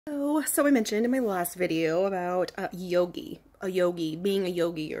So I mentioned in my last video about being a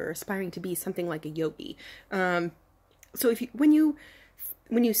yogi or aspiring to be something like a yogi. So when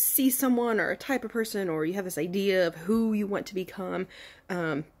you see someone or a type of person, or you have this idea of who you want to become,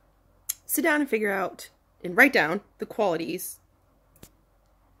 sit down and figure out and write down the qualities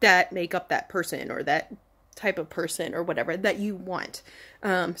that make up that person or that type of person or whatever that you want.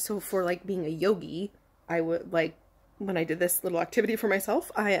 So for like being a yogi, I would like, when I did this little activity for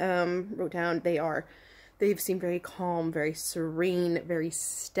myself, I wrote down they seem very calm, very serene, very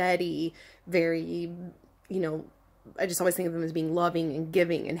steady, very, I just always think of them as being loving and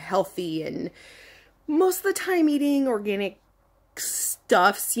giving and healthy, and most of the time eating organic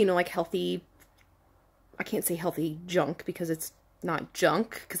stuffs, like healthy, I can't say healthy junk because it's not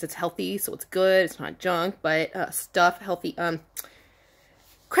junk, because it's healthy, so it's good, it's not junk, but stuff, healthy,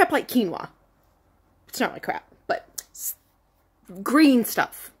 crap like quinoa. It's not like crap, but green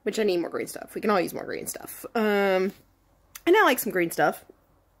stuff, which I need more green stuff. We can all use more green stuff. And I like some green stuff.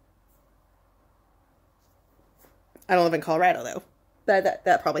 I don't live in Colorado though.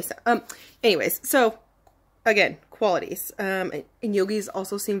 That probably anyways, so again, qualities. And yogis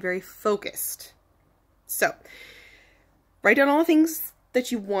also seem very focused. So write down all the things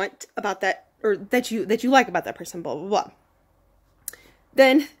that you want about that, or that you like about that person, blah blah blah.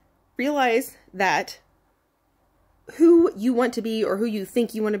 Then realize that who you want to be, or who you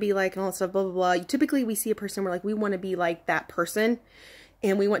think you want to be like, and all that stuff, blah, blah, blah. Typically, we see a person, we're like, we want to be like that person,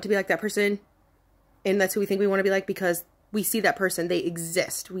 and we want to be like that person, and that's who we think we want to be like because we see that person, they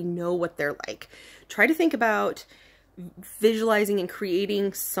exist, we know what they're like. Try to think about visualizing and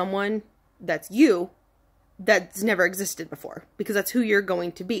creating someone that's you, that's never existed before, because that's who you're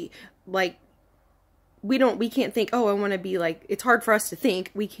going to be. Like, we can't think, oh, I want to be like, it's hard for us to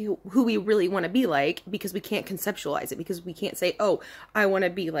think who we really want to be like, because we can't conceptualize it, because we can't say, oh, I want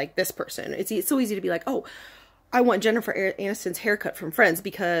to be like this person. It's so easy to be like, oh, I want Jennifer Aniston's haircut from Friends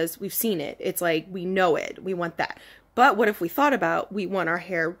because we've seen it. It's like, we know it. We want that. But what if we thought about, we want our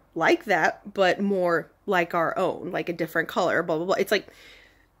hair like that, but more like our own, like a different color, blah, blah, blah. It's like,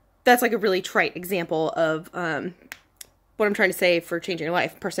 that's like a really trite example of, what I'm trying to say for changing your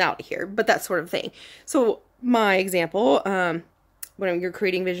life, personality here, but that sort of thing. So my example, when you're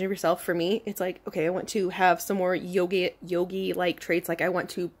creating vision of yourself, for me, it's like, okay, I want to have some more yogi-like traits. Like I want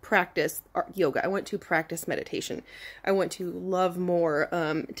to practice yoga. I want to practice meditation. I want to love more,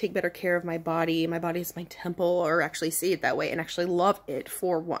 take better care of my body. My body is my temple, or actually see it that way and actually love it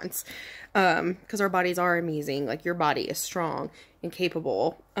for once. Because our bodies are amazing. Like your body is strong and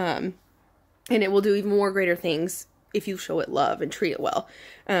capable. And it will do even more greater things if you show it love and treat it well.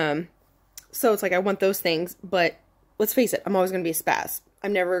 So it's like, I want those things, but let's face it, I'm always going to be a spaz.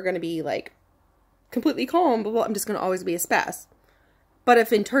 I'm never going to be like completely calm, but I'm just going to always be a spaz. But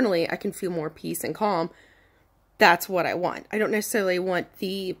if internally I can feel more peace and calm, that's what I want. I don't necessarily want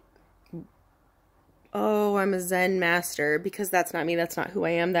the, oh, I'm a Zen master, because that's not me. That's not who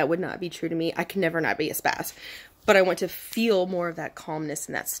I am. That would not be true to me. I can never not be a spaz. But I want to feel more of that calmness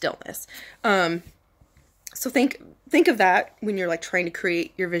and that stillness. So think of that when you're like trying to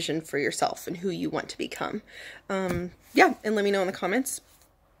create your vision for yourself and who you want to become. Yeah, and let me know in the comments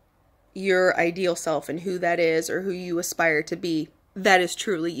your ideal self and who that is, or who you aspire to be that is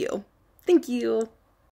truly you. Thank you.